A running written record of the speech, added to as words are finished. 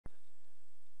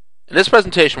In this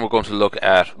presentation, we're going to look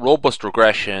at robust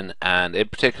regression, and in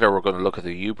particular, we're going to look at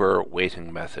the Huber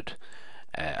weighting method.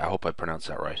 I hope I pronounced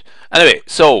that right. Anyway,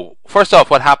 so first off,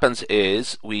 what happens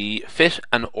is we fit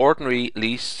an ordinary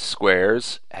least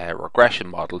squares regression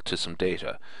model to some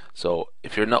data. So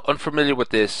if you're not unfamiliar with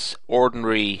this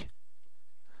ordinary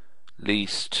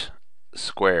least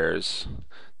squares,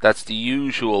 that's the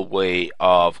usual way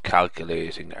of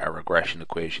calculating a regression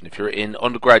equation. If you're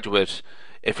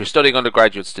studying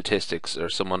undergraduate statistics or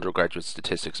some undergraduate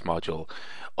statistics module,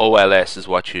 OLS is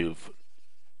what you've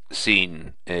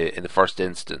seen in the first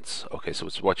instance. Okay, so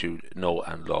it's what you know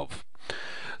and love.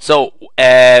 So,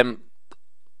 yeah,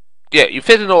 you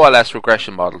fit an OLS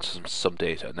regression model to some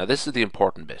data. Now, this is the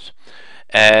important bit.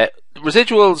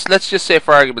 Residuals, let's just say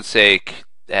for argument's sake,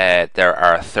 there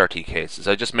are 30 cases.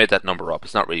 I just made that number up.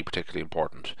 It's not really particularly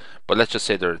important. But let's just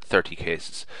say there are 30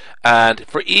 cases. And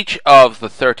for each of the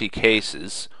 30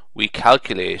 cases, we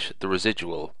calculate the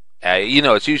residual.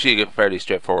 It's usually a fairly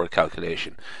straightforward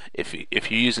calculation. If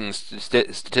you're using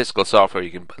statistical software,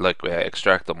 you can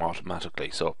extract them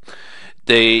automatically. So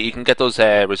you can get those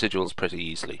residuals pretty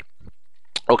easily.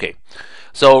 Okay,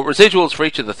 so residuals for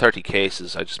each of the 30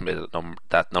 cases, I just made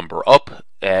that number up.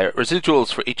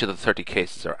 Residuals for each of the 30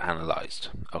 cases are analyzed.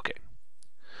 Okay,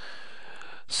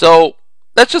 so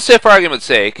let's just say for argument's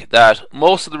sake that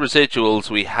most of the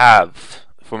residuals we have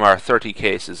from our 30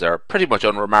 cases are pretty much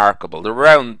unremarkable. They're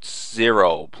around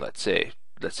 0, let's say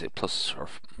plus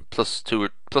 2 or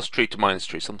plus 3 to minus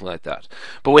 3, something like that.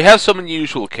 But we have some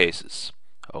unusual cases.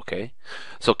 Okay,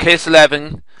 so case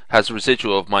 11 has a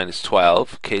residual of minus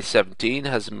 12, case 17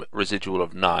 has a residual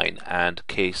of 9, and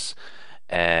case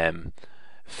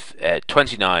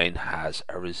 29 has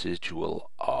a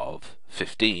residual of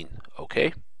 15.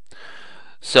 Okay,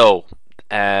 so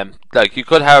you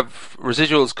could have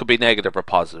residuals could be negative or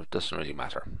positive, doesn't really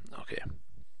matter. Okay,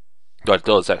 but it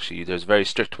does actually. There's a very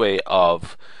strict way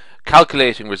of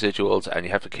calculating residuals, and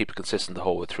you have to keep it consistent the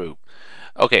whole way through.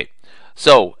 Okay,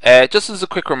 so just as a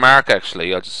quick remark,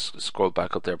 actually, I'll just scroll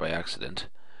back up there by accident.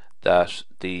 There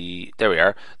we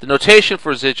are. The notation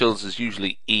for residuals is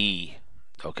usually E.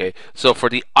 Okay, so for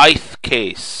the ith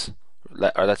case,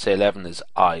 or let's say 11 is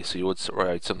I, so you would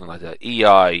write something like that: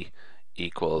 EI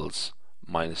equals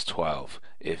minus 12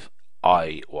 if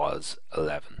I was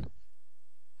 11.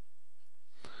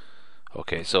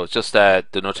 Okay, so it's just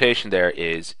that the notation there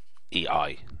is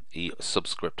EI, E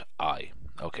subscript I.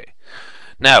 Okay,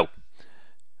 now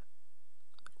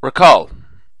recall,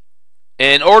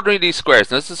 in ordinary least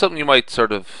squares, now this is something you might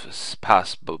sort of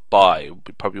pass by, you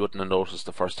probably wouldn't have noticed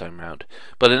the first time around,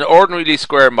 but in ordinary least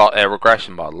square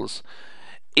regression models,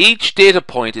 each data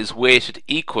point is weighted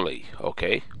equally.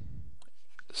 Okay,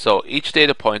 so each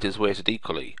data point is weighted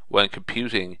equally when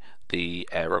computing the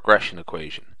regression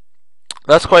equation.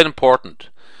 That's quite important.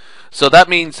 So that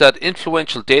means that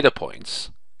influential data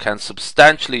points can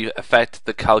substantially affect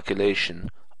the calculation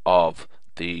of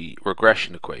the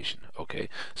regression equation. Okay,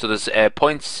 so there's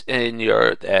points in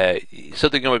your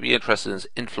something you might be interested in is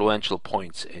influential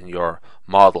points in your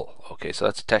model. Okay, so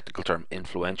that's a technical term: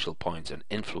 influential points and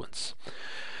influence.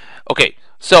 Okay,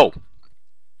 so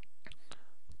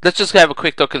let's just have a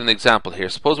quick look at an example here.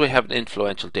 Suppose we have an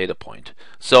influential data point.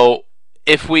 So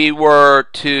if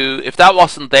that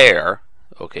wasn't there,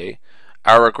 okay,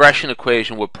 our regression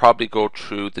equation would probably go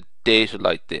through the data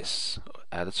like this.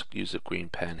 Let's use a green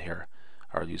pen here,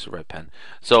 or use a red pen.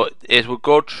 So it would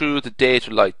go through the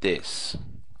data like this.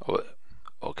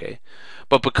 Okay,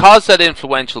 but because that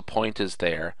influential point is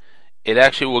there, it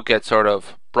actually will get sort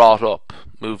of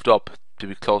moved up to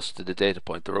be close to the data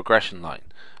point, the regression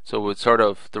line. So it would sort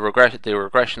of the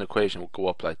regression equation would go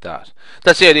up like that.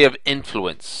 That's the idea of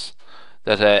influence.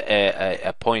 That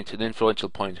an influential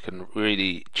point can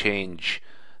really change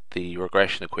the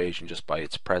regression equation just by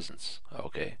its presence.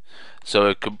 Okay, so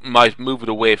it might move it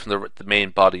away from the main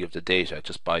body of the data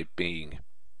just by being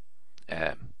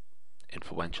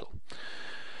influential.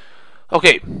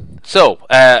 Okay, so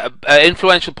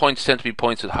influential points tend to be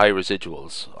points with high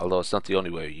residuals, although it's not the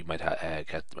only way you might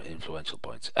get influential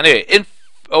points. Anyway,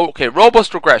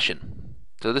 robust regression.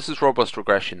 So this is robust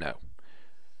regression now.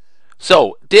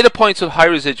 So, data points with high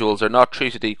residuals are not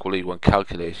treated equally when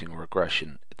calculating the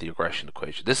regression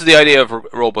equation. This is the idea of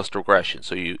robust regression.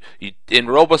 So, in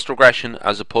robust regression,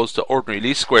 as opposed to ordinary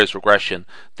least squares regression,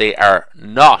 they are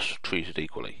not treated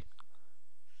equally.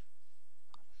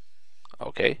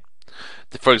 Okay.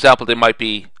 For example, they might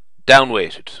be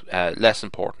downweighted, less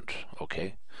important.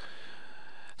 Okay.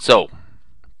 So,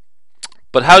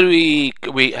 but how do we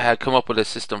come up with a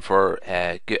system for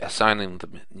assigning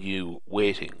them new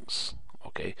weightings?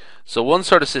 Okay, so one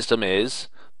sort of system is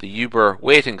the Huber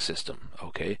weighting system.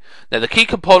 Okay. Now the key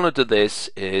component of this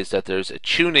is that there's a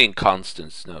tuning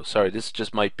constant. No, sorry, this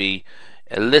just might be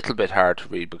a little bit hard to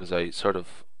read because I sort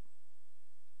of.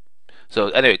 So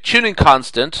anyway, tuning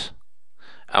constant,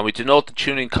 and we denote the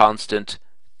tuning constant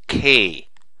K.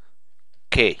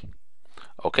 K.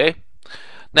 Okay.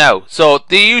 Now, so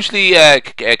they usually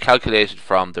calculated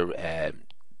from the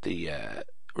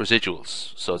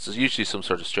residuals. So it's usually some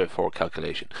sort of straightforward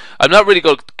calculation. I'm not really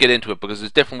going to get into it because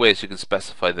there's different ways you can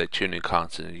specify the tuning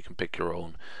constant, and you can pick your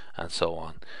own and so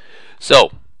on.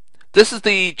 So this is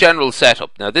the general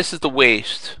setup. Now this is the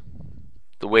weightings.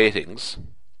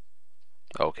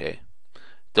 Okay,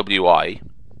 WI.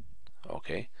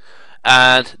 Okay,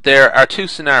 and there are two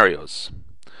scenarios.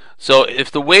 So if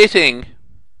the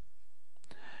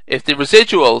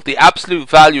residual, the absolute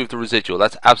value of the residual,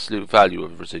 that's absolute value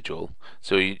of residual,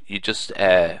 so you just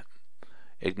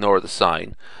ignore the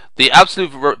sign. The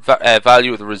absolute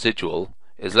value of the residual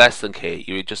is less than K,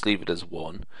 you would just leave it as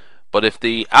 1. But if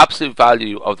the absolute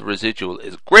value of the residual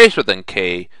is greater than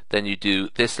K, then you do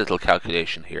this little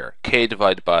calculation here. K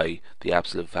divided by the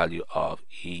absolute value of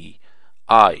EI.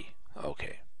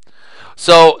 Okay.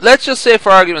 So let's just say,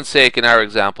 for argument's sake, in our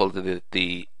example,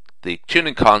 the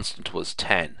tuning constant was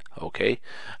 10. Okay,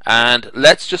 and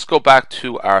let's just go back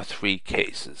to our three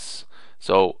cases.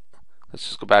 So let's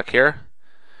just go back here.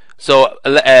 So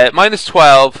minus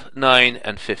 12, 9,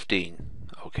 and 15.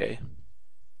 Okay.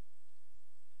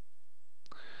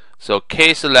 So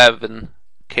case 11,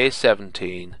 case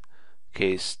 17,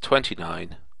 case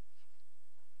 29.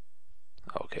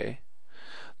 Okay.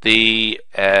 The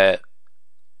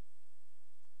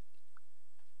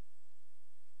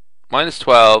minus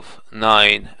 12,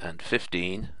 9, and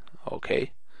 15.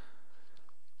 Okay.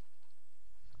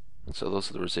 So those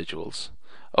are the residuals.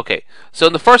 Okay. So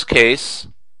in the first case,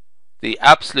 the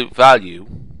absolute value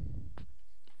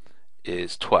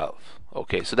is 12.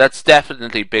 Okay. So that's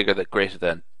definitely bigger than greater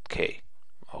than K.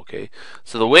 Okay.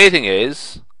 So the weighting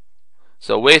is,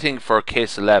 so weighting for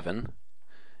case 11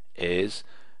 is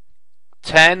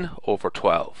 10 over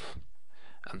 12.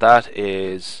 And that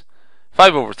is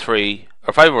 5 over 3,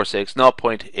 or 5 over 6,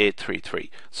 0.833.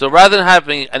 So rather than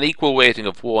having an equal weighting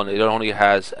of 1, it only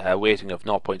has a weighting of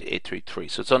 0.833.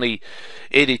 So it's only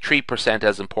 83%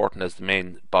 as important as the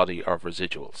main body of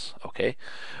residuals. Okay.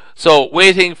 So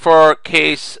weighting for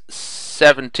case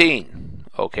 17.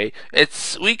 Okay.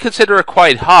 We consider it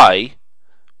quite high,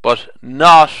 but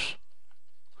not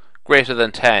greater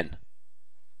than 10.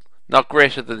 Not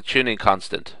greater than the tuning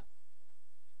constant.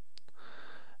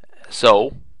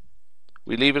 So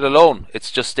we leave it alone. It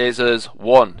just stays as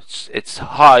 1. It's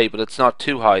high, but it's not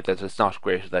too high that it's not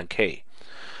greater than K.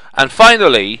 And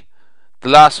finally, the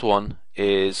last one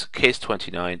is case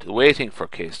 29. The weighting for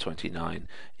case 29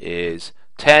 is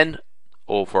 10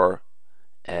 over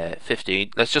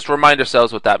 15. Let's just remind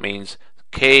ourselves what that means.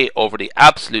 K over the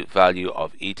absolute value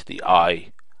of e to the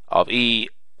I of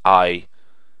EI.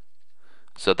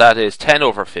 So that is 10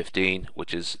 over 15,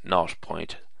 which is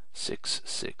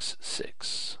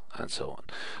 0.666. And so on.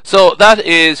 So that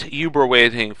is Huber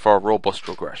weighting for robust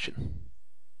regression.